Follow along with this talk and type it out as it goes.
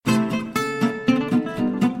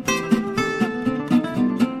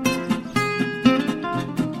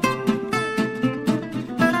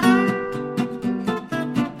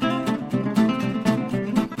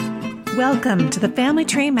Welcome to the Family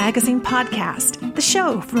Tree Magazine podcast, the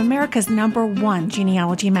show from America's #1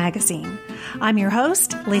 genealogy magazine. I'm your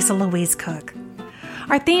host, Lisa Louise Cook.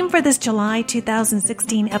 Our theme for this July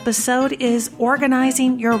 2016 episode is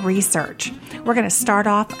organizing your research. We're going to start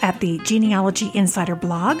off at the Genealogy Insider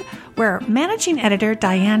blog, where managing editor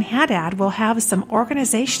Diane Haddad will have some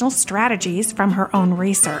organizational strategies from her own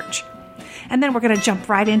research. And then we're going to jump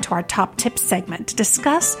right into our top tips segment to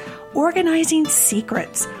discuss organizing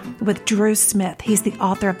secrets with Drew Smith. He's the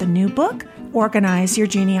author of the new book, Organize Your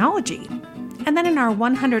Genealogy. And then in our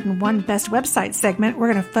 101 Best Websites segment,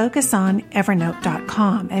 we're going to focus on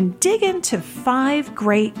Evernote.com and dig into 5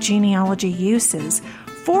 great genealogy uses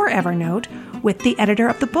for Evernote with the editor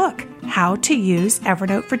of the book, How to Use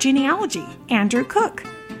Evernote for Genealogy, Andrew Cook.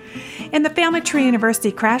 In the Family Tree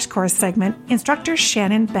University Crash Course segment, instructor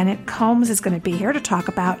Shannon Bennett Combs is going to be here to talk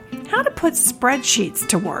about how to put spreadsheets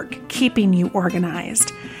to work, keeping you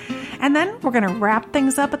organized. And then we're going to wrap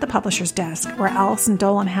things up at the publisher's desk, where Allison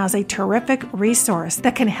Dolan has a terrific resource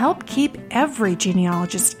that can help keep every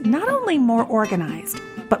genealogist not only more organized,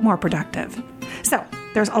 but more productive. So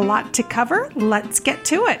there's a lot to cover. Let's get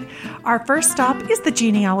to it. Our first stop is the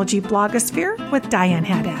Genealogy Blogosphere with Diane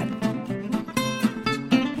Haddad.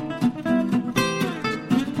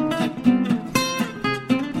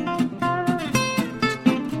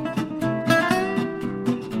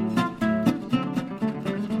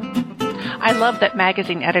 I love that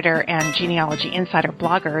magazine editor and genealogy insider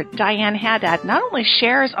blogger Diane Haddad not only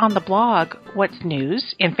shares on the blog what's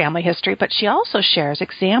news in family history, but she also shares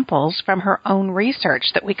examples from her own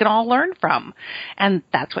research that we can all learn from. And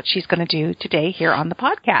that's what she's going to do today here on the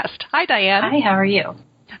podcast. Hi, Diane. Hi, how are you?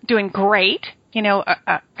 Doing great. You know,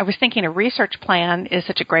 I was thinking a research plan is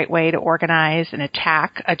such a great way to organize and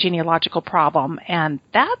attack a genealogical problem, and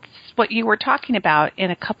that's what you were talking about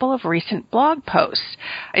in a couple of recent blog posts.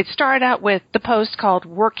 It started out with the post called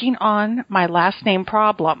Working on My Last Name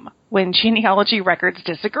Problem, when genealogy records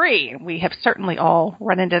disagree. We have certainly all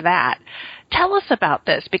run into that. Tell us about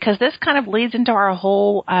this, because this kind of leads into our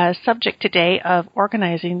whole subject today of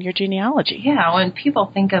organizing your genealogy. Yeah, when people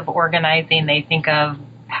think of organizing, they think of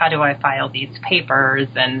how do I file these papers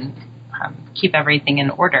and keep everything in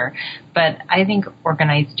order. But I think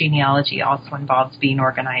organized genealogy also involves being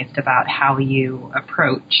organized about how you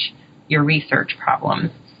approach your research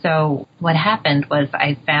problems. So what happened was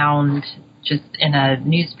I found just in a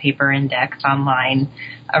newspaper index online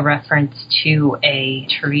a reference to a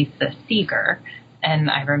Teresa Seeger. And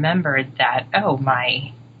I remembered that,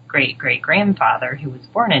 my great-great-grandfather, who was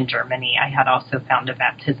born in Germany, I had also found a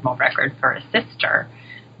baptismal record for a sister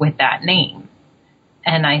with that name.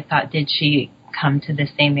 And I thought, did she come to the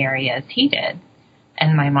same area as he did?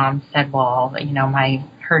 And my mom said, well,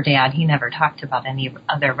 her dad, he never talked about any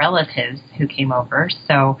other relatives who came over,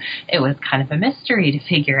 so it was kind of a mystery to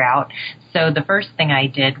figure out. So the first thing I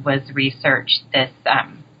did was research this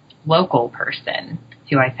local person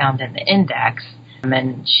who I found in the index,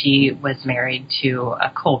 and she was married to a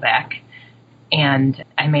Colbeck, and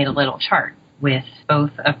I made a little chart with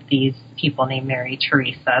both of these people named Mary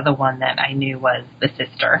Teresa, the one that I knew was the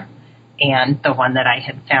sister, and the one that I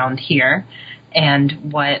had found here,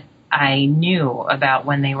 and what I knew about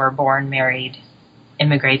when they were born, married,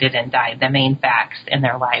 immigrated, and died, the main facts in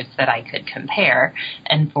their lives that I could compare.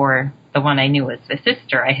 And for the one I knew was the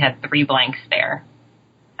sister, I had 3 blanks there,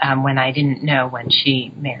 when I didn't know when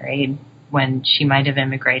she married, when she might have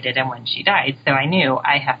immigrated, and when she died. So I knew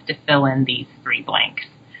I have to fill in these 3 blanks.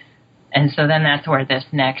 And so then that's where this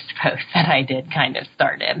next post that I did kind of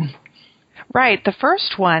started. Right. The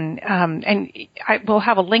first one, and I will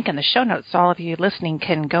have a link in the show notes so all of you listening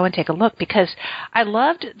can go and take a look, because I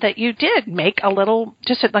loved that you did make a little,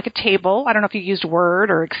 just like a table. I don't know if you used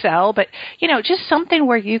Word or Excel, but, just something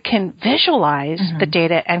where you can visualize the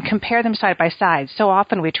data and compare them side by side. So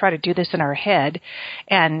often we try to do this in our head,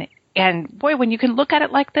 and boy, when you can look at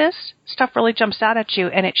it like this, stuff really jumps out at you,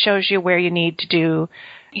 and it shows you where you need to do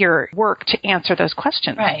your work to answer those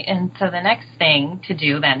questions. Right. And so the next thing to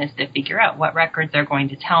do then is to figure out what records are going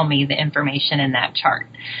to tell me the information in that chart.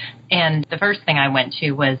 And the first thing I went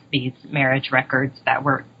to was these marriage records that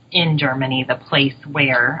were in Germany, the place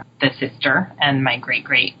where the sister and my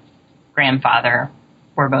great-great-grandfather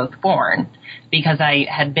were both born, because I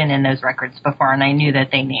had been in those records before and I knew that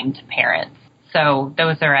they named parents. So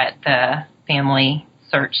those are at the family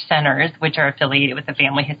search centers, which are affiliated with the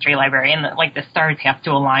Family History Library, and the stars have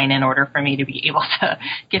to align in order for me to be able to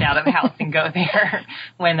get out of the house and go there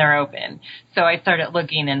when they're open. So I started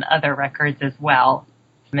looking in other records as well.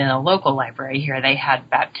 In a local library here, they had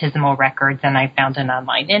baptismal records, and I found an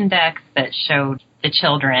online index that showed the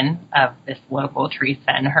children of this local Teresa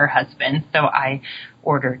and her husband. So I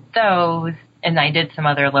ordered those, and I did some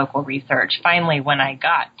other local research. Finally, when I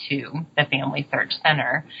got to the Family Search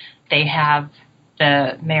Center, they have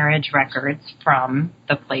the marriage records from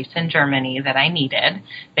the place in Germany that I needed.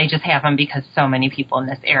 They just have them because so many people in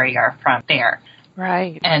this area are from there.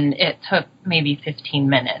 Right. And it took maybe 15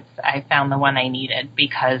 minutes. I found the one I needed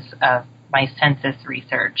because of my census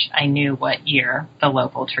research. I knew what year the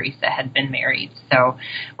local Teresa had been married. So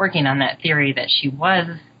working on that theory that she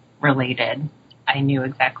was related, I knew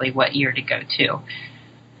exactly what year to go to.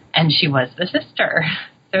 And she was the sister.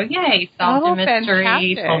 So yay, solved a mystery,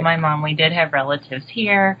 fantastic. Told my mom we did have relatives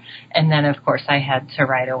here. And then, of course, I had to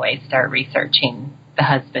right away start researching the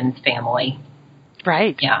husband's family.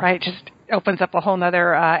 Right, Yeah. right. Just opens up a whole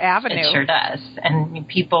nother avenue. It sure does. And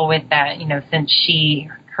people with that, since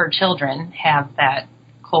her children have that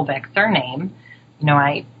Colbeck surname,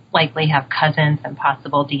 I likely have cousins and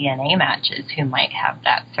possible DNA matches who might have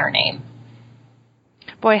that surname.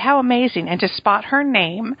 Boy, how amazing. And to spot her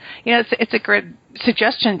name, it's a great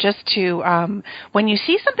suggestion just to, when you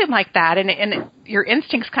see something like that and your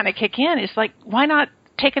instincts kind of kick in, it's like, why not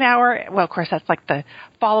take an hour? Well, of course, that's like the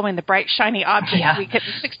following the bright, shiny object. Yeah. We get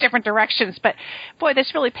in 6 different directions. But, boy,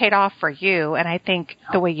 this really paid off for you. And I think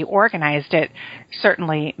the way you organized it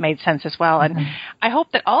certainly made sense as well. And I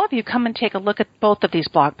hope that all of you come and take a look at both of these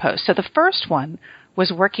blog posts. So the first one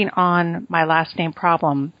was working on my last name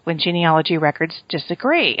problem when genealogy records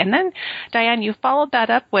disagree. And then, Diane, you followed that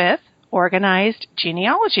up with organized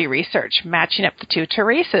genealogy research, matching up the two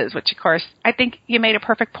Teresas, which, of course, I think you made a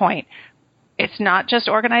perfect point. It's not just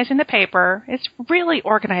organizing the paper. It's really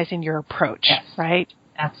organizing your approach, yes, right?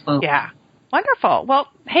 Absolutely. Yeah. Wonderful. Well,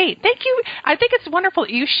 hey, thank you. I think it's wonderful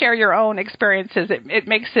that you share your own experiences. It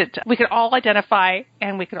makes it, we can all identify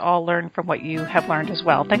and we can all learn from what you have learned as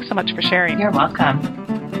well. Thanks so much for sharing. You're welcome.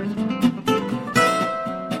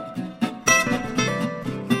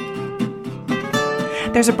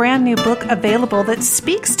 There's a brand new book available that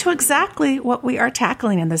speaks to exactly what we are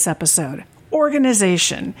tackling in this episode.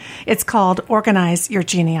 Organization. It's called Organize Your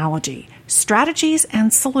Genealogy, Strategies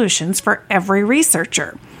and Solutions for Every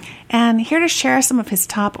Researcher. And here to share some of his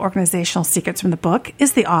top organizational secrets from the book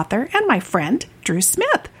is the author and my friend, Drew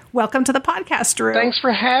Smith. Welcome to the podcast, Drew. Thanks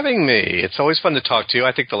for having me. It's always fun to talk to you.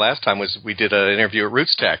 I think the last time we did an interview at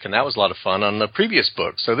Roots Tech, and that was a lot of fun on the previous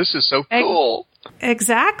book. So this is so cool.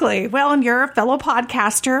 Exactly. Well, and you're a fellow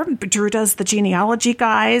podcaster. Drew does the genealogy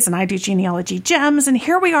guys, and I do genealogy gems. And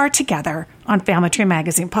here we are together on Family Tree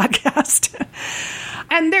Magazine podcast.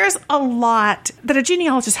 And there's a lot that a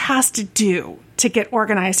genealogist has to do to get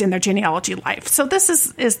organized in their genealogy life. So this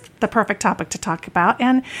is the perfect topic to talk about.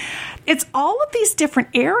 And it's all of these different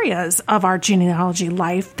areas of our genealogy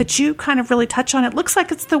life that you kind of really touch on. It looks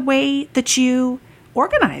like it's the way that you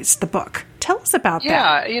organized the book. Tell us about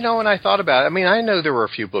that. Yeah, when I thought about it, I know there were a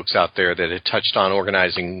few books out there that had touched on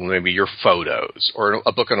organizing maybe your photos or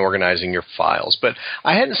a book on organizing your files, but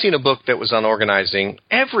I hadn't seen a book that was on organizing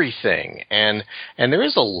everything. And there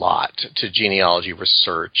is a lot to genealogy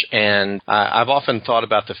research, and I've often thought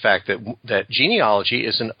about the fact that genealogy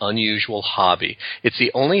is an unusual hobby. It's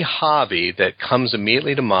the only hobby that comes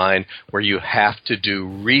immediately to mind where you have to do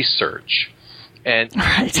research. And,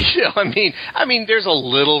 right. There's a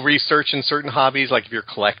little research in certain hobbies, like if you're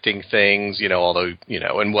collecting things, although,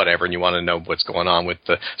 and whatever, and you want to know what's going on with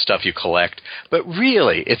the stuff you collect. But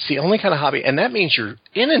really, it's the only kind of hobby, and that means you're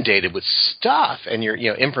inundated with stuff and your,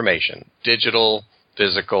 information, digital,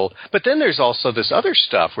 physical. But then there's also this other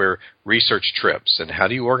stuff where research trips, and how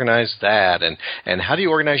do you organize that, and how do you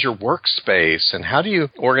organize your workspace, and how do you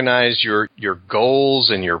organize your goals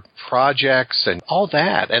and your projects and all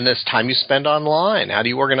that, and this time you spend online, how do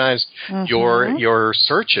you organize your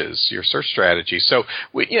searches, your search strategy? So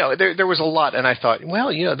there was a lot, and I thought, well,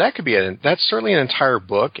 that could be that's certainly an entire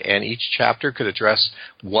book, and each chapter could address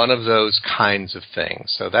one of those kinds of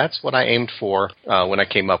things. So that's what I aimed for when I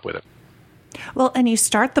came up with it. Well, and you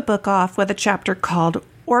start the book off with a chapter called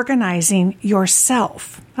Organizing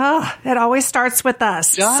Yourself. It always starts with us.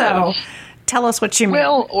 So tell us what you mean.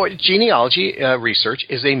 Well, genealogy research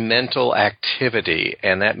is a mental activity,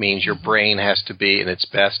 and that means your brain has to be in its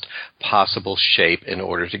best possible shape in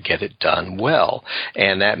order to get it done well.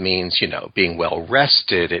 And that means, being well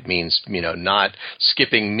rested. It means, not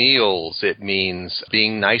skipping meals. It means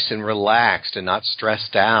being nice and relaxed and not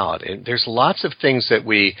stressed out. And there's lots of things that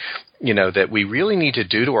we really need to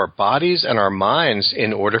do to our bodies and our minds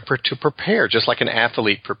in order to prepare, just like an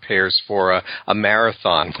athlete prepares for a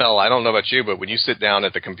marathon. Well, I don't know about you, but when you sit down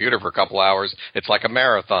at the computer for a couple hours, it's like a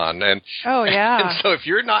marathon. And oh, yeah. And so if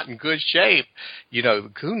you're not in good shape,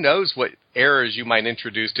 who knows what errors you might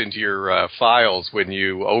introduce into your files when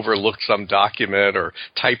you overlooked some document or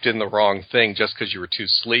typed in the wrong thing just because you were too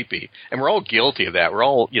sleepy. And we're all guilty of that. We're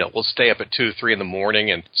all, we'll stay up at 2 to 3 in the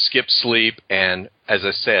morning and skip sleep. And as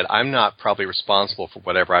I said, I'm not probably responsible for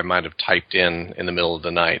whatever I might have typed in the middle of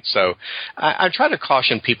the night. So I try to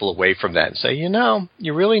caution people away from that and say,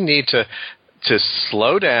 you really need to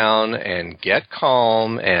slow down and get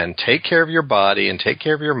calm and take care of your body and take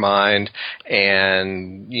care of your mind,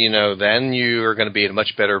 and then you are going to be in a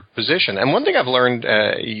much better position. And one thing I've learned,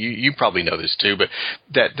 you probably know this too, but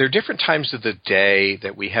that there are different times of the day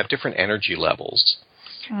that we have different energy levels.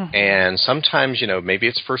 Mm-hmm. And sometimes, maybe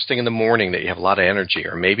it's first thing in the morning that you have a lot of energy,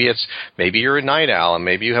 or maybe you're a night owl and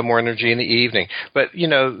maybe you have more energy in the evening. But, you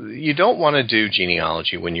don't want to do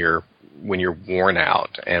genealogy when you're worn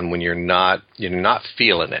out and when you're not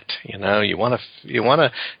feeling it. You want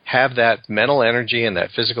to have that mental energy and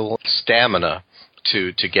that physical stamina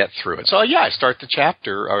to get through it. So I start the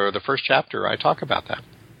chapter, or the first chapter, I talk about that.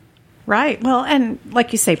 Right. Well, and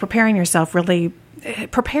like you say, preparing yourself really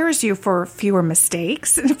prepares you for fewer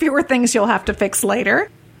mistakes and fewer things you'll have to fix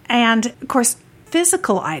later. And of course,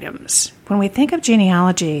 physical items. When we think of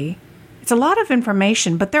genealogy, it's a lot of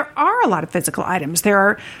information, but there are a lot of physical items. There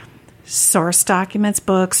are source documents,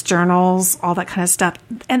 books, journals, all that kind of stuff.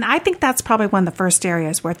 And I think that's probably one of the first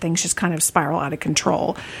areas where things just kind of spiral out of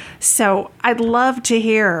control. So I'd love to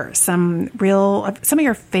hear some of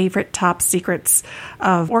your favorite top secrets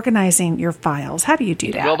of organizing your files. How do you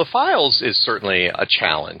do that? Well, the files is certainly a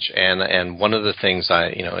challenge. And one of the things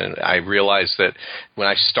I realized that when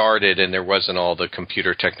I started and there wasn't all the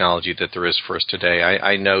computer technology that there is for us today,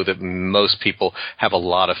 I know that most people have a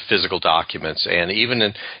lot of physical documents. And even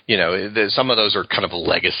in, some of those are kind of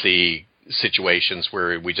legacy situations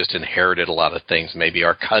where we just inherited a lot of things. Maybe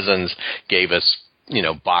our cousins gave us,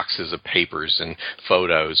 boxes of papers and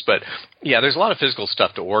photos. But yeah, there's a lot of physical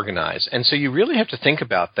stuff to organize. And so you really have to think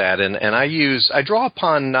about that. And I draw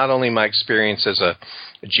upon not only my experience as a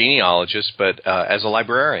genealogist, but as a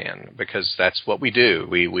librarian, because that's what we do.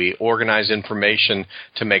 We organize information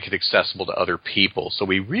to make it accessible to other people. So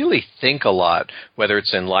we really think a lot, whether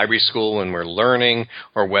it's in library school when we're learning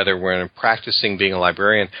or whether we're practicing being a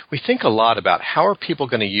librarian. We think a lot about how are people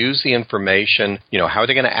going to use the information, how are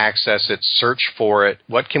they going to access it, search for it,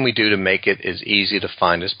 what can we do to make it as easy to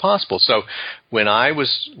find as possible. So when I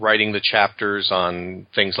was writing the chapters on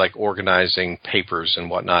things like organizing papers and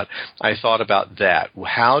whatnot, I thought about that.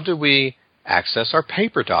 How do we access our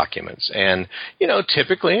paper documents? And,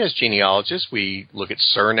 typically as genealogists, we look at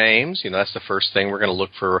surnames. That's the first thing. We're going to look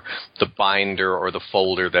for the binder or the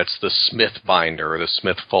folder that's the Smith binder or the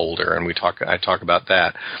Smith folder, and I talk about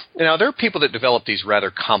that. Now, there are people that develop these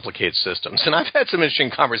rather complicated systems, and I've had some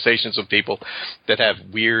interesting conversations with people that have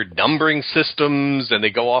weird numbering systems, and they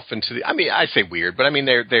go off into I say weird, but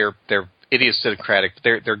they're idiosyncratic.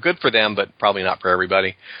 They're good for them, but probably not for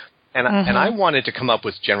everybody. And I wanted to come up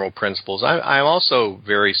with general principles. I'm also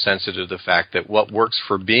very sensitive to the fact that what works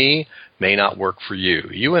for me may not work for you.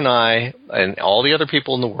 You and I and all the other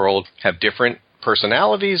people in the world have different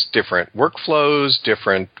personalities, different workflows,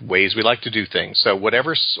 different ways we like to do things. So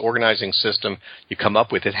whatever organizing system you come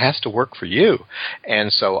up with, it has to work for you.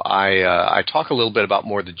 And so I talk a little bit about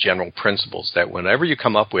more the general principles that whenever you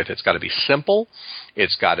come up with, it's got to be simple.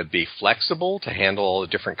 It's got to be flexible to handle all the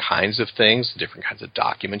different kinds of things, the different kinds of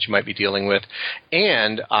documents you might be dealing with.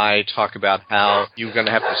 And I talk about how you're going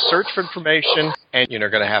to have to search for information and you're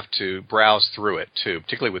going to have to browse through it too,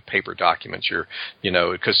 particularly with paper documents.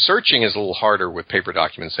 Because searching is a little harder with paper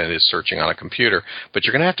documents than it is searching on a computer. But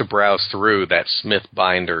you're going to have to browse through that Smith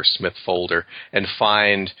binder, Smith folder, and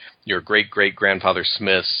find your great-great-grandfather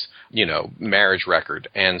Smith's marriage record.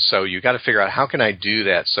 And so you got to figure out how can I do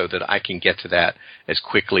that so that I can get to that as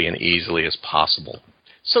quickly and easily as possible.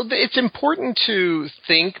 So it's important to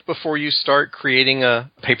think before you start creating a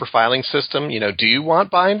paper filing system. Do you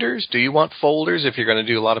want binders? Do you want folders if you're going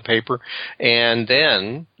to do a lot of paper? And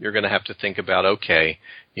then you're going to have to think about, okay,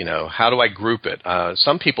 how do I group it?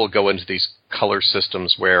 Some people go into these color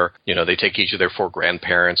systems where, they take each of their 4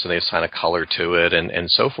 grandparents and they assign a color to it and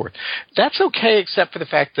so forth. That's okay, except for the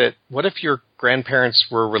fact that what if your grandparents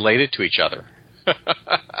were related to each other?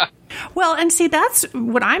 Well, and see, that's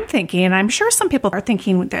what I'm thinking, and I'm sure some people are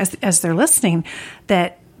thinking as they're listening,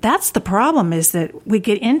 that's the problem, is that we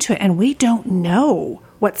get into it and we don't know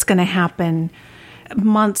what's going to happen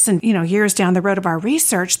months and years down the road of our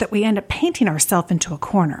research, that we end up painting ourselves into a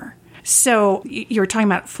corner. So you're talking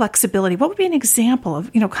about flexibility. What would be an example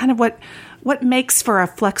of kind of what makes for a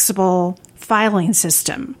flexible filing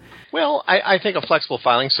system? Well, I think a flexible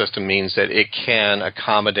filing system means that it can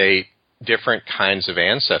accommodate different kinds of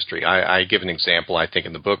ancestry. I give an example, I think,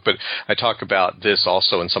 in the book, but I talk about this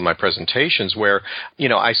also in some of my presentations where,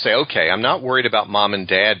 I say, okay, I'm not worried about mom and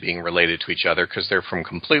dad being related to each other because they're from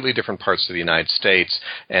completely different parts of the United States,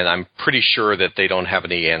 and I'm pretty sure that they don't have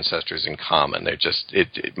any ancestors in common. They're just,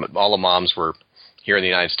 all the moms were here in the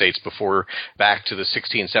United States before, back to the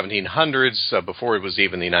 1700s, before it was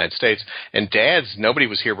even the United States. And dads, nobody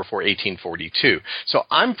was here before 1842. So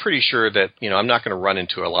I'm pretty sure that, I'm not going to run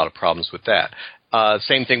into a lot of problems with that.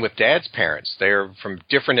 Same thing with dad's parents. They're from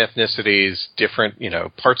different ethnicities, different,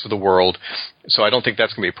 parts of the world. So I don't think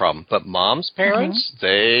that's going to be a problem. But mom's parents,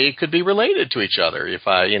 they could be related to each other if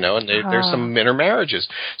there's some intermarriages.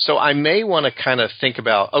 So I may want to kind of think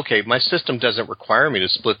about, okay, my system doesn't require me to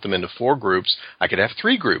split them into 4 groups. I could have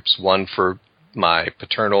 3 groups, one for my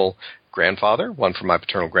paternal grandfather, one for my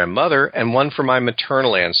paternal grandmother, and one for my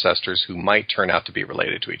maternal ancestors who might turn out to be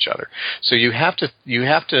related to each other. So you have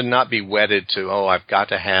to not be wedded to, I've got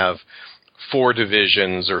to have 4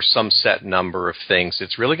 divisions or some set number of things.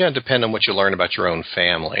 It's really going to depend on what you learn about your own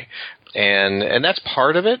family. And that's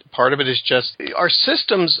part of it. Part of it is just our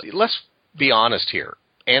systems. Let's be honest here.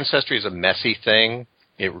 Ancestry is a messy thing.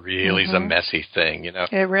 It really is a messy thing,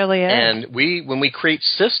 It really is. And when we create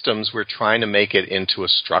systems, we're trying to make it into a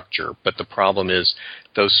structure. But the problem is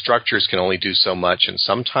those structures can only do so much, and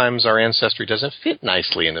sometimes our ancestry doesn't fit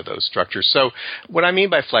nicely into those structures. So what I mean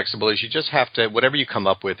by flexible is you just have to, whatever you come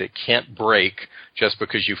up with, it can't break just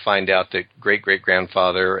because you find out that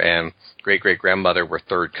great-great-grandfather and great-great-grandmother were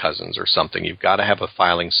third cousins or something. You've got to have a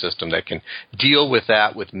filing system that can deal with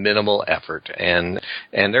that with minimal effort. And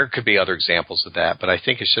there could be other examples of that, but I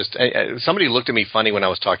think it's just somebody looked at me funny when I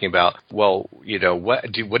was talking about, what do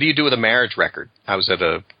you do with a marriage record? I was at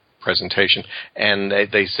a presentation, and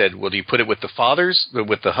they said, well, do you put it with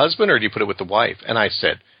the husband, or do you put it with the wife? And I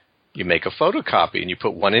said, you make a photocopy and you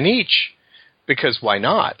put one in each. Because why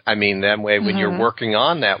not? I mean, that way when you're working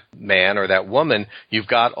on that man or that woman, you've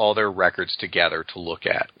got all their records together to look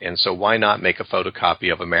at. And so why not make a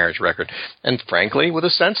photocopy of a marriage record? And frankly, with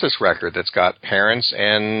a census record that's got parents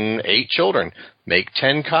and 8 children, make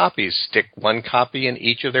 10 copies, stick 1 copy in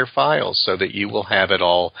each of their files so that you will have it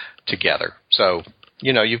all together. So,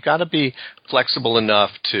 you've got to be flexible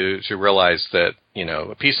enough to realize that,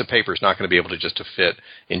 a piece of paper is not going to be able to just fit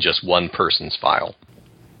in just one person's file.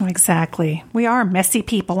 Exactly. We are messy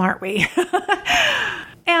people, aren't we?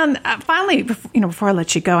 And finally, before I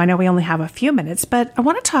let you go, I know we only have a few minutes, but I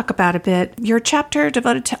want to talk about a bit your chapter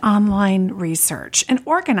devoted to online research and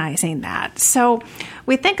organizing that. So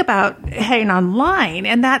we think about heading online,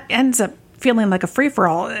 and that ends up feeling like a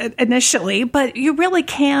free-for-all initially, but you really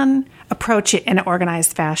can approach it in an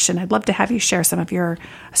organized fashion. I'd love to have you share some of your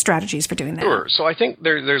strategies for doing that. Sure. So I think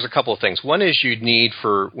there's a couple of things. One is you need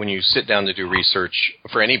when you sit down to do research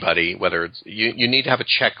for anybody, whether it's you need to have a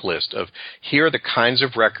checklist of here are the kinds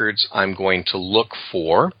of records I'm going to look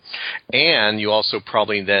for. And you also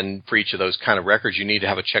probably then, for each of those kind of records, you need to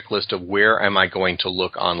have a checklist of where am I going to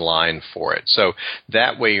look online for it. So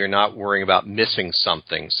that way you're not worrying about missing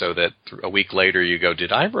something, so that a week later you go,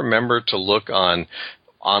 did I remember to look on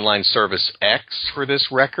online service X for this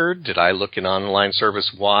record? Did I look in online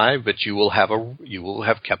service Y? But you will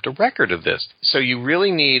have kept a record of this. So you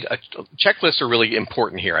really need checklists are really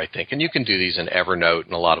important here, I think. And you can do these in Evernote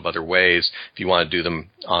and a lot of other ways if you want to do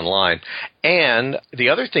them online. And the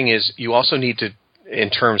other thing is you also need to,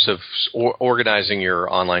 in terms of organizing your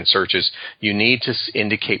online searches, you need to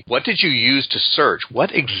indicate what did you use to search?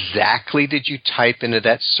 What exactly did you type into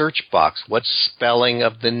that search box? What spelling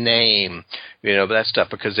of the name? That stuff.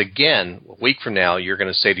 Because again, a week from now, you're going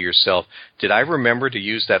to say to yourself, did I remember to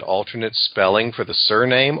use that alternate spelling for the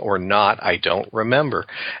surname or not? I don't remember.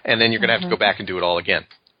 And then you're going to have to go back and do it all again.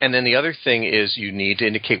 And then the other thing is you need to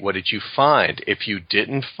indicate what did you find. If you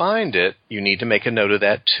didn't find it, you need to make a note of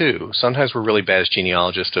that too. Sometimes we're really bad as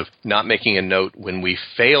genealogists of not making a note when we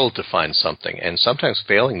fail to find something. And sometimes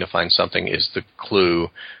failing to find something is the clue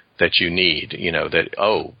that you need,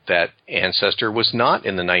 that ancestor was not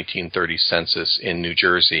in the 1930 census in New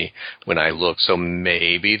Jersey when I looked, so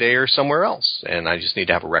maybe they are somewhere else, and I just need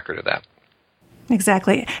to have a record of that.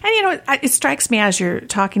 Exactly. And, it strikes me as you're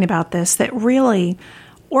talking about this that really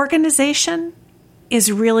organization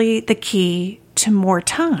is really the key to more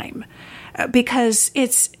time, because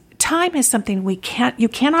time is something you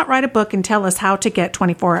cannot write a book and tell us how to get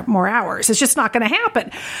 24 more hours. It's just not going to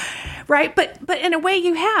happen. Right. But in a way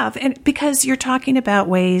you have, and because you're talking about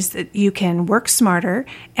ways that you can work smarter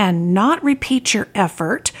and not repeat your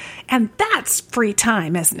effort. And that's free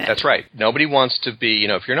time, isn't it? That's right. Nobody wants to be,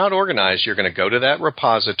 if you're not organized, you're going to go to that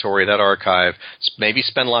repository, that archive, maybe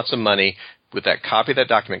spend lots of money, with that copy of that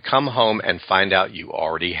document, come home and find out you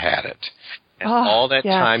already had it. And all that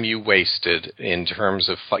time you wasted in terms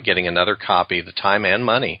of getting another copy, the time and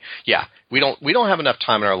money. Yeah, we don't have enough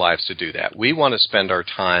time in our lives to do that. We want to spend our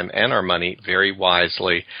time and our money very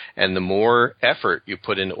wisely, and the more effort you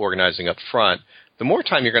put into organizing up front, the more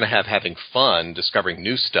time you're going to have having fun discovering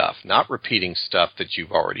new stuff, not repeating stuff that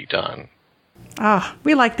you've already done. Oh,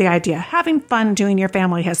 we like the idea. Having fun doing your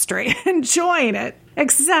family history. Enjoying it.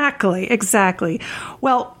 Exactly.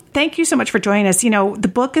 Well, thank you so much for joining us.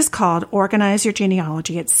 The book is called Organize Your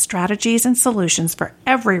Genealogy. It's Strategies and Solutions for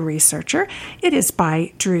Every Researcher. It is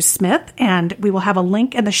by Drew Smith, and we will have a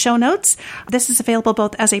link in the show notes. This is available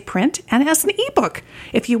both as a print and as an ebook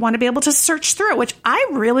if you want to be able to search through it, which I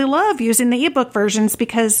really love using the ebook versions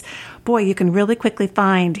because, boy, you can really quickly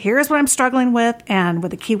find, here's what I'm struggling with, and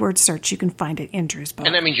with a keyword search, you can find it in Drew's book.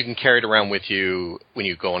 And that means you can carry it around with you when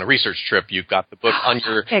you go on a research trip. You've got the book on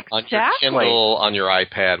your Kindle, on your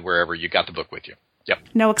iPad, wherever. You got the book with you. Yep.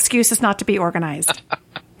 No excuses not to be organized.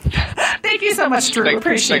 Thank you so much, Drew.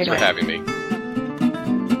 Appreciate it. Thanks for having me.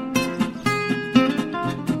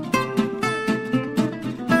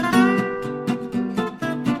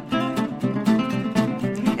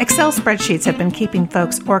 Excel spreadsheets have been keeping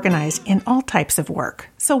folks organized in all types of work.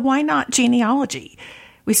 So why not genealogy?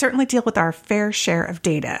 We certainly deal with our fair share of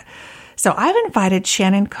data. So I've invited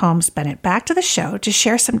Shannon Combs-Bennett back to the show to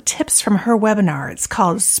share some tips from her webinar. It's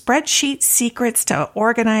called Spreadsheet Secrets to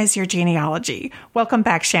Organize Your Genealogy. Welcome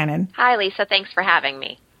back, Shannon. Hi, Lisa. Thanks for having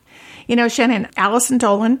me. Shannon, Allison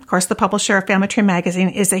Dolan, of course, the publisher of Family Tree Magazine,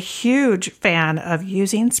 is a huge fan of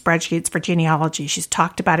using spreadsheets for genealogy. She's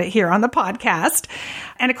talked about it here on the podcast.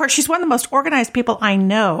 And of course, she's one of the most organized people I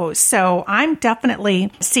know. So I'm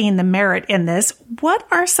definitely seeing the merit in this. What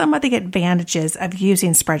are some of the advantages of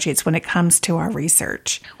using spreadsheets when it comes to our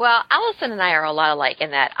research? Well, Allison and I are a lot alike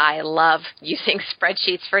in that I love using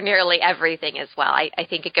spreadsheets for nearly everything as well. I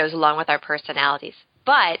think it goes along with our personalities.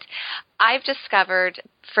 But I've discovered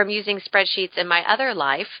from using spreadsheets in my other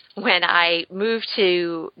life, when I moved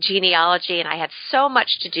to genealogy and I had so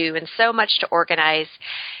much to do and so much to organize,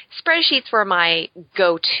 spreadsheets were my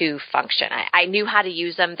go-to function. I knew how to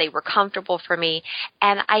use them. They were comfortable for me.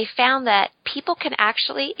 And I found that people can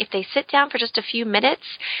actually, if they sit down for just a few minutes,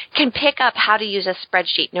 can pick up how to use a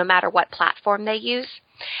spreadsheet no matter what platform they use.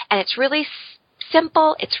 And it's really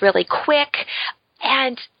simple. It's really quick.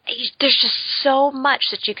 And there's just so much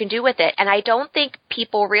that you can do with it. And I don't think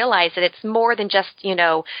people realize that it's more than just,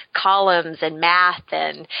 columns and math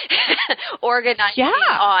and organizing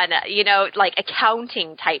on, like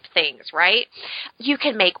accounting type things, right? You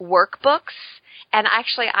can make workbooks. And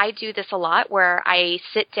actually, I do this a lot where I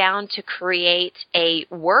sit down to create a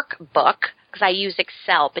workbook because I use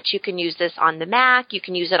Excel, but you can use this on the Mac. You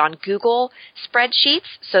can use it on Google spreadsheets.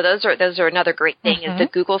 So those are another great thing is the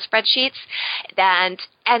Google spreadsheets. And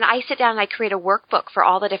I sit down and I create a workbook for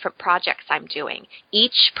all the different projects I'm doing.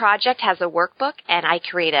 Each project has a workbook, and I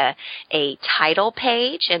create a title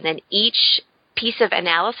page, and then each piece of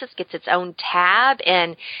analysis gets its own tab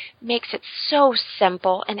and makes it so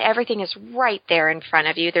simple, and everything is right there in front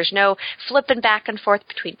of you. There's no flipping back and forth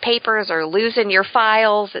between papers or losing your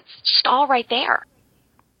files. It's just all right there.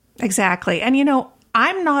 Exactly. And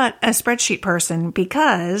I'm not a spreadsheet person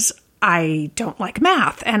because I don't like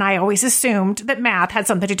math, and I always assumed that math had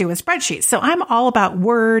something to do with spreadsheets. So I'm all about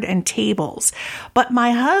Word and tables. But my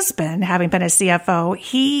husband, having been a CFO,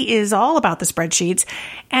 he is all about the spreadsheets.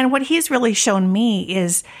 And what he's really shown me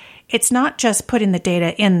is it's not just putting the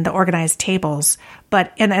data in the organized tables,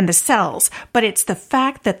 but and the cells, but it's the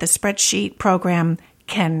fact that the spreadsheet program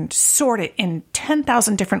can sort it in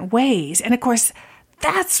 10,000 different ways. And of course,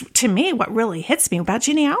 that's, to me, what really hits me about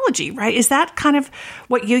genealogy, right? Is that kind of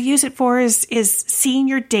what you use it for, is seeing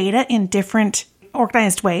your data in different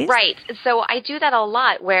organized ways? Right. So I do that a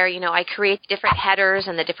lot where, I create different headers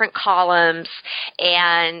and the different columns.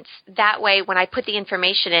 And that way, when I put the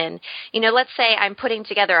information in, let's say I'm putting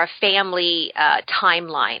together a family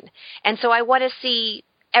timeline. And so I want to see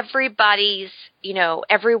everybody's,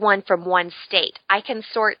 everyone from one state. I can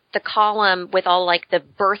sort the column with all like the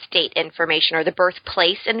birth date information or the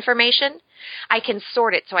birthplace information. I can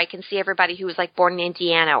sort it so I can see everybody who was like born in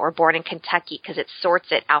Indiana or born in Kentucky because it sorts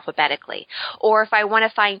it alphabetically. Or if I want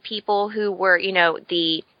to find people who were,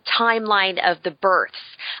 the timeline of the births,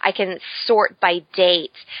 I can sort by date.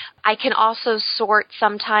 I can also sort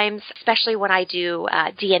sometimes, especially when I do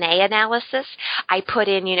DNA analysis, I put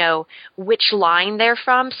in, which line they're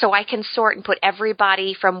from, so I can sort and put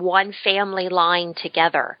everybody from one family line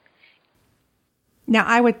together. Now,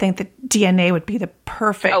 I would think that DNA would be the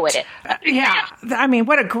perfect. Oh, it is. Yeah. I mean,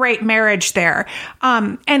 what a great marriage there.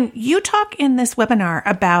 And you talk in this webinar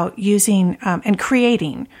about using and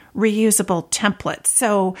creating reusable templates.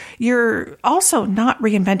 So you're also not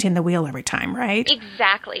reinventing the wheel every time, right?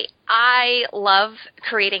 Exactly. I love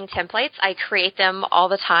creating templates. I create them all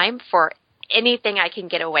the time for anything I can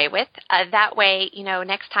get away with. That way,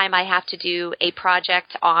 next time I have to do a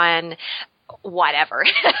project on whatever.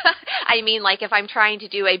 I mean, like if I'm trying to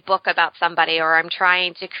do a book about somebody, or I'm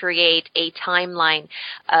trying to create a timeline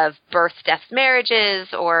of births, deaths, marriages,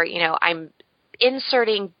 or, I'm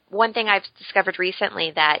inserting. One thing I've discovered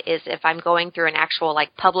recently that is if I'm going through an actual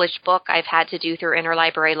published book I've had to do through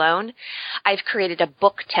interlibrary loan, I've created a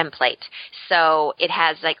book template. So it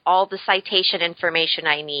has all the citation information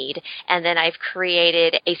I need. And then I've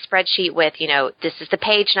created a spreadsheet with, this is the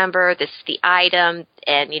page number, this is the item,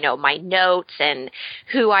 and, my notes, and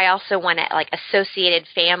who I also want to, associated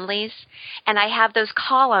families. And I have those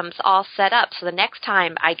columns all set up. So the next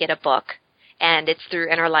time I get a book, and it's through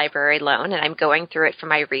interlibrary loan, and I'm going through it for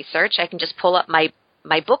my research, I can just pull up my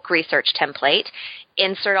book research template,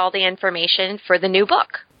 insert all the information for the new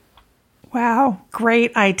book. Wow,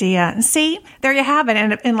 great idea. And see, there you have it.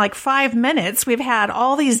 And in 5 minutes, we've had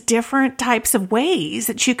all these different types of ways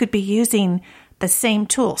that you could be using the same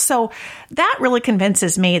tool. So that really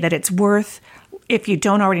convinces me that it's worth, if you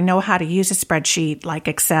don't already know how to use a spreadsheet like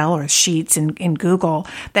Excel or Sheets in Google,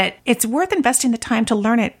 that it's worth investing the time to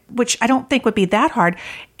learn it, which I don't think would be that hard.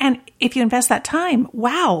 And if you invest that time,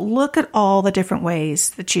 wow, look at all the different ways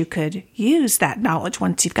that you could use that knowledge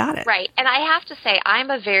once you've got it. Right. And I have to say, I'm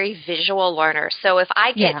a very visual learner. So if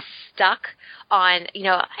I get stuck on,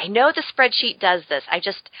 I know the spreadsheet does this,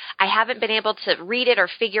 I haven't been able to read it or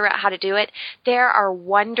figure out how to do it, there are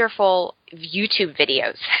wonderful YouTube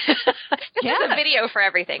videos. There's a video for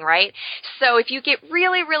everything, right? So if you get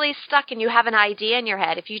really, really stuck and you have an idea in your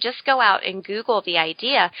head, if you just go out and Google the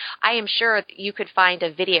idea, I am sure that you could find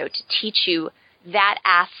a video to teach you that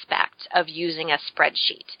aspect of using a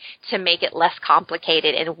spreadsheet to make it less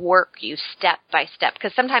complicated and work you step by step.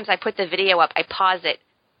 Because sometimes I put the video up, I pause it,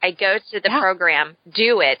 I go to the program,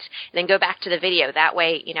 do it, then go back to the video. That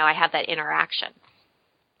way, I have that interaction.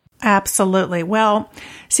 Absolutely. Well,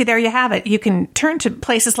 see, there you have it. You can turn to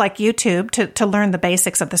places like YouTube to learn the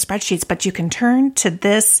basics of the spreadsheets, but you can turn to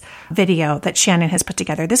this video that Shannon has put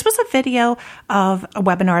together. This was a video of a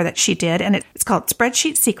webinar that she did, and it's called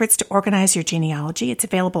Spreadsheet Secrets to Organize Your Genealogy. It's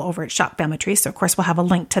available over at Shop Family Tree, so of course we'll have a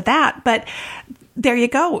link to that. But there you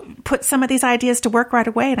go. Put some of these ideas to work right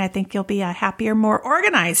away, and I think you'll be a happier, more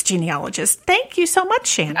organized genealogist. Thank you so much,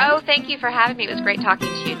 Shannon. Oh, thank you for having me. It was great talking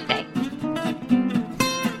to you today.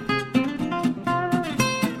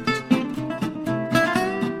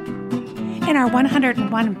 In our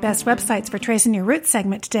 101 Best Websites for Tracing Your Roots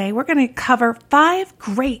segment today, we're going to cover 5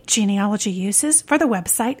 great genealogy uses for the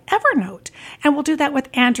website Evernote. And we'll do that with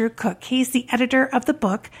Andrew Cook. He's the editor of the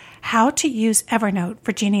book, How to Use Evernote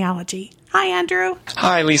for Genealogy. Hi, Andrew.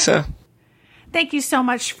 Hi, Lisa. Thank you so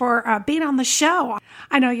much for being on the show.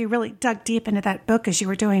 I know you really dug deep into that book as you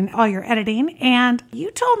were doing all your editing, and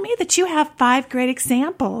you told me that you have 5 great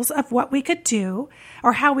examples of what we could do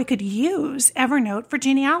or how we could use Evernote for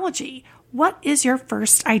genealogy. What is your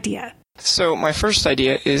first idea? So my first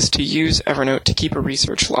idea is to use Evernote to keep a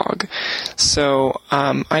research log. So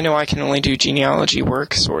I know I can only do genealogy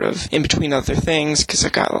work sort of in between other things because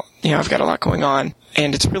I've got a lot going on.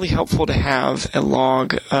 And it's really helpful to have a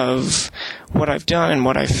log of what I've done and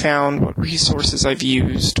what I've found, what resources I've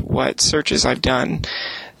used, what searches I've done.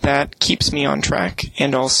 That keeps me on track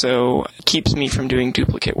and also keeps me from doing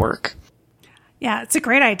duplicate work. Yeah, it's a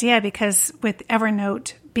great idea because with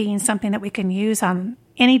Evernote being something that we can use on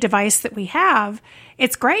any device that we have,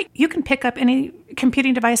 it's great. You can pick up any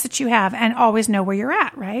computing device that you have and always know where you're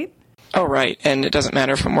at, right? Oh, right. And it doesn't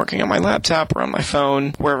matter if I'm working on my laptop or on my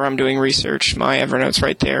phone, wherever I'm doing research, my Evernote's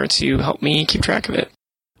right there to help me keep track of it.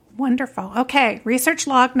 Wonderful. Okay, research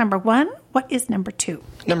log number 1. What is number 2?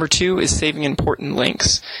 Number 2 is saving important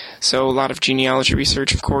links. So a lot of genealogy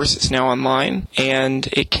research, of course, is now online, and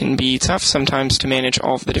it can be tough sometimes to manage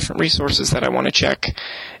all of the different resources that I want to check.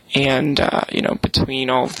 And, between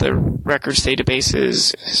all of the records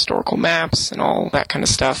databases, historical maps, and all that kind of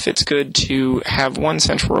stuff, it's good to have one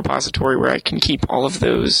central repository where I can keep all of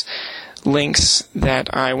those links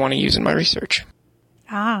that I want to use in my research.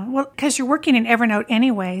 Ah, well, because you're working in Evernote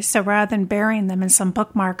anyway, so rather than burying them in some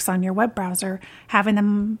bookmarks on your web browser, having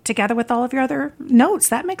them together with all of your other notes,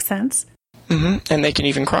 that makes sense. And they can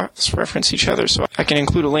even cross-reference each other. So I can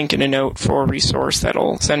include a link in a note for a resource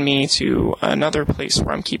that'll send me to another place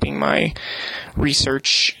where I'm keeping my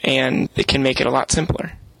research, and it can make it a lot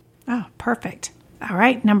simpler. Oh, perfect. All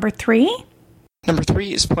right, number 3. Number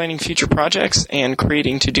 3 is planning future projects and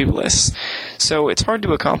creating to-do lists. So it's hard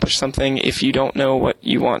to accomplish something if you don't know what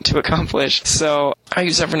you want to accomplish. So I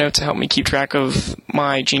use Evernote to help me keep track of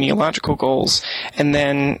my genealogical goals, and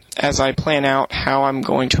then as I plan out how I'm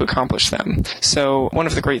going to accomplish them. So one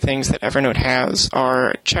of the great things that Evernote has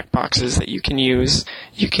are checkboxes that you can use.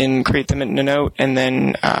 You can create them in a note and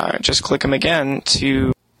then just click them again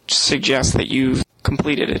to suggest that you've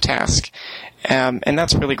completed a task. And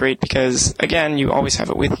that's really great because, again, you always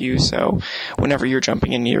have it with you. So whenever you're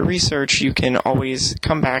jumping into your research, you can always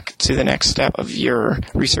come back to the next step of your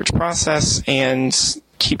research process and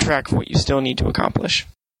keep track of what you still need to accomplish.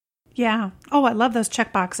 Yeah. Oh, I love those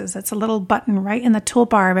checkboxes. It's a little button right in the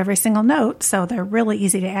toolbar of every single note, so they're really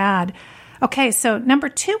easy to add. Okay, so number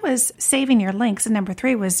 2 was saving your links, and number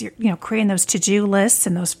 3 was creating those to-do lists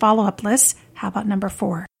and those follow-up lists. How about number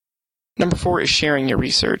 4? Number 4 is sharing your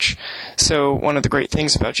research. So one of the great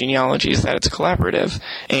things about genealogy is that it's collaborative.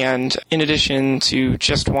 And in addition to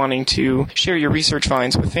just wanting to share your research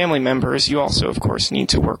finds with family members, you also, of course, need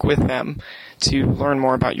to work with them to learn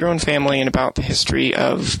more about your own family and about the history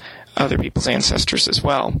of other people's ancestors as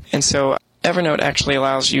well. And so Evernote actually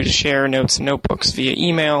allows you to share notes and notebooks via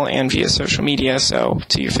email and via social media, so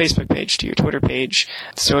to your Facebook page, to your Twitter page.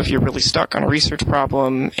 So if you're really stuck on a research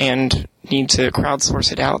problem and need to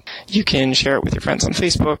crowdsource it out, you can share it with your friends on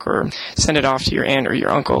Facebook or send it off to your aunt or your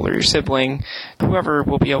uncle or your sibling. Whoever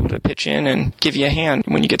will be able to pitch in and give you a hand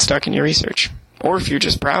when you get stuck in your research. Or if you're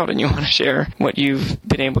just proud and you want to share what you've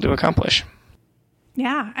been able to accomplish.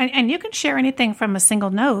 Yeah, and you can share anything from a single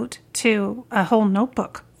note to a whole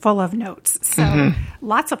notebook full of notes. So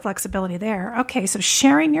lots of flexibility there. Okay, so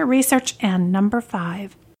sharing your research, and number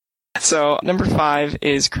 5. So number 5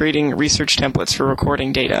 is creating research templates for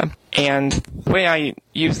recording data. And the way I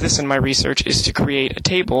use this in my research is to create a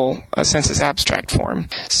table, a census abstract form.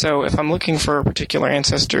 So if I'm looking for a particular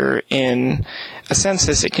ancestor in a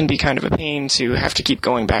census, it can be kind of a pain to have to keep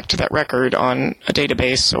going back to that record on a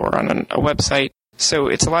database or on a website. So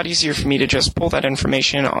it's a lot easier for me to just pull that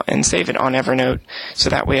information and save it on Evernote,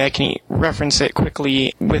 so that way I can reference it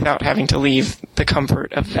quickly without having to leave the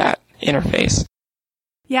comfort of that interface.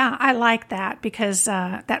 Yeah, I like that because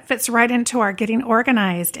that fits right into our getting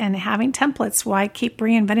organized and having templates. Why keep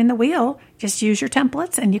reinventing the wheel? Just use your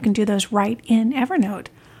templates and you can do those right in Evernote.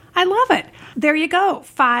 I love it. There you go.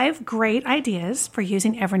 5 great ideas for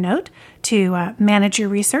using Evernote to manage your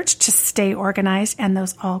research, to stay organized, and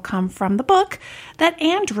those all come from the book that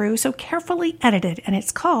Andrew so carefully edited, and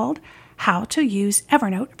it's called How to Use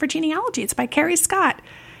Evernote for Genealogy. It's by Carrie Scott.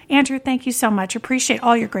 Andrew, thank you so much. Appreciate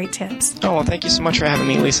all your great tips. Oh, well, thank you so much for having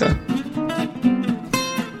me, Lisa.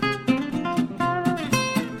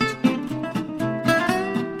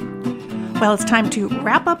 Well, it's time to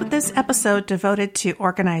wrap up this episode devoted to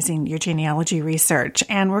organizing your genealogy research.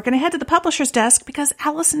 And we're going to head to the publisher's desk because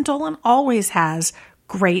Allison Dolan always has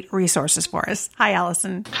great resources for us. Hi,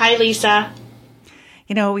 Allison. Hi, Lisa.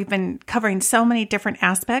 You know, we've been covering so many different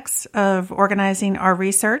aspects of organizing our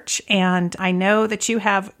research, and I know that you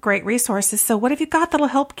have great resources. So what have you got that'll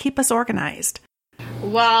help keep us organized?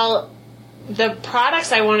 Well, the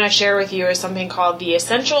products I want to share with you is something called the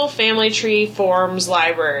Essential Family Tree Forms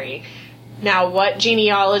Library. Now, what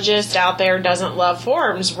genealogist out there doesn't love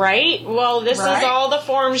forms, right? Well, this is all the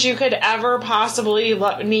forms you could ever possibly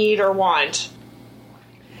need or want.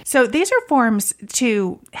 So these are forms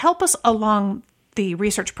to help us along the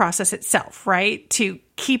research process itself, right? To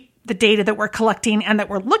keep the data that we're collecting and that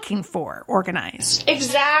we're looking for organized.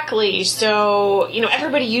 Exactly. So,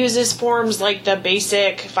 everybody uses forms like the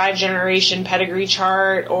basic 5-generation pedigree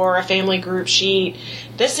chart or a family group sheet.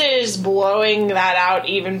 This is blowing that out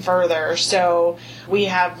even further. So we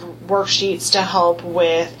have worksheets to help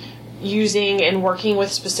with using and working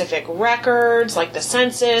with specific records like the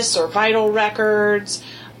census or vital records.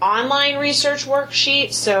 Online research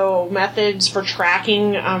worksheets, so methods for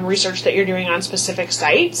tracking research that you're doing on specific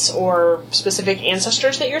sites or specific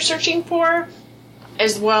ancestors that you're searching for,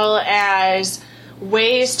 as well as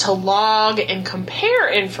ways to log and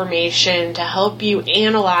compare information to help you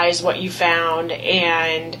analyze what you found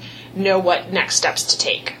and know what next steps to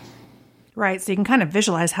take. Right, so you can kind of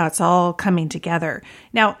visualize how it's all coming together.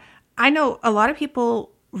 Now, I know a lot of people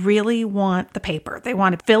really want the paper. They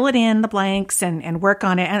want to fill it in, the blanks, and work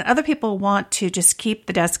on it. And other people want to just keep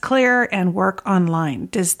the desk clear and work online.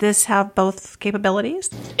 Does this have both capabilities?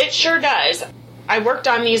 It sure does. I worked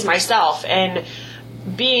on these myself, and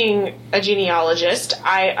being a genealogist,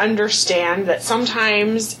 I understand that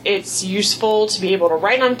sometimes it's useful to be able to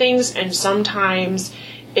write on things, and sometimes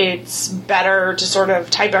it's better to sort of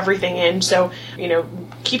type everything in. So,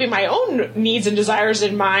 keeping my own needs and desires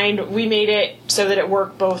in mind, we made it so that it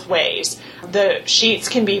worked both ways. The sheets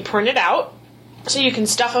can be printed out, so you can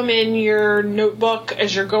stuff them in your notebook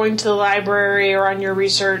as you're going to the library or on your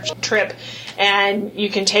research trip, and you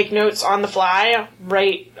can take notes on the fly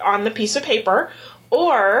right on the piece of paper,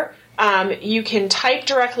 or you can type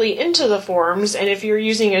directly into the forms, and if you're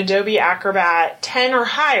using Adobe Acrobat 10 or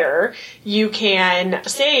higher, you can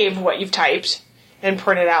save what you've typed and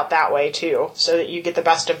print it out that way too, so that you get the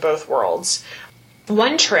best of both worlds.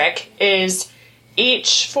 One trick is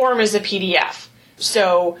each form is a PDF.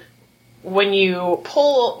 So when you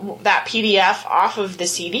pull that PDF off of the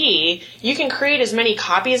CD, you can create as many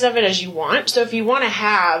copies of it as you want. So if you want to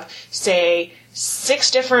have, say,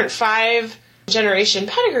 6 different 5-generation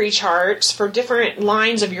pedigree charts for different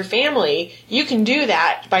lines of your family, you can do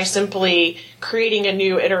that by simply creating a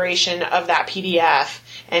new iteration of that PDF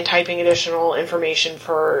and typing additional information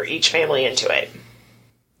for each family into it.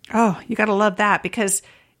 Oh, you got to love that, because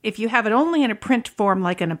if you have it only in a print form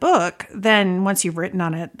like in a book, then once you've written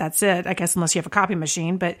on it, that's it, I guess, unless you have a copy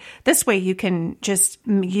machine. But this way you can just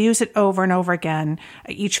use it over and over again,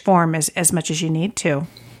 each form as much as you need to.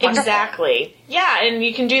 Exactly. Yeah, and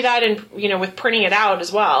you can do that with printing it out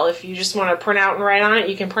as well. If you just want to print out and write on it,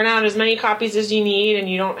 you can print out as many copies as you need, and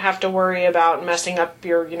you don't have to worry about messing up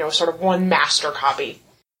your, sort of one master copy.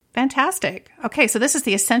 Fantastic. Okay, so this is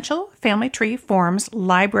the Essential Family Tree Forms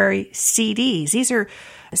Library CDs. These are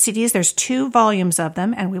CDs. There's 2 volumes of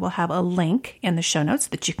them, and we will have a link in the show notes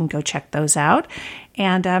that you can go check those out.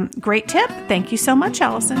 And great tip. Thank you so much,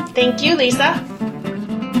 Allison. Thank you, Lisa.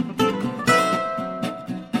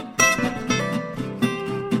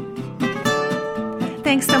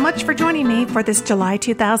 Thanks so much for joining me for this July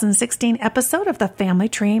 2016 episode of the Family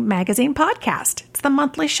Tree Magazine podcast. It's the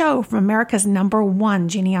monthly show from America's #1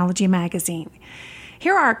 genealogy magazine.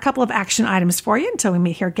 Here are a couple of action items for you until we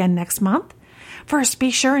meet here again next month. First,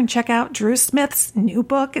 be sure and check out Drew Smith's new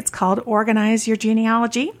book. It's called Organize Your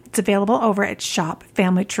Genealogy. It's available over at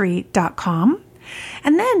shopfamilytree.com.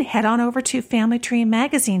 And then head on over to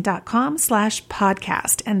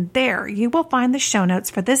familytreemagazine.com/podcast. And there you will find the show notes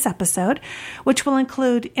for this episode, which will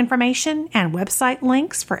include information and website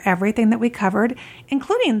links for everything that we covered,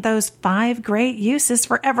 including those 5 great uses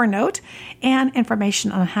for Evernote and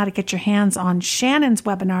information on how to get your hands on Shannon's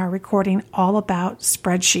webinar recording all about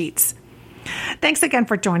spreadsheets. Thanks again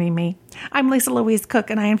for joining me. I'm Lisa Louise Cook,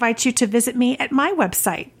 and I invite you to visit me at my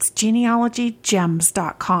website,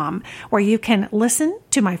 genealogygems.com, where you can listen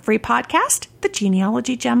to my free podcast, the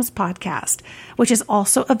Genealogy Gems Podcast, which is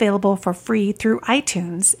also available for free through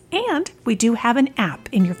iTunes, and we do have an app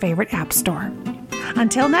in your favorite app store.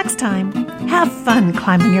 Until next time, have fun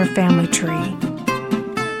climbing your family tree.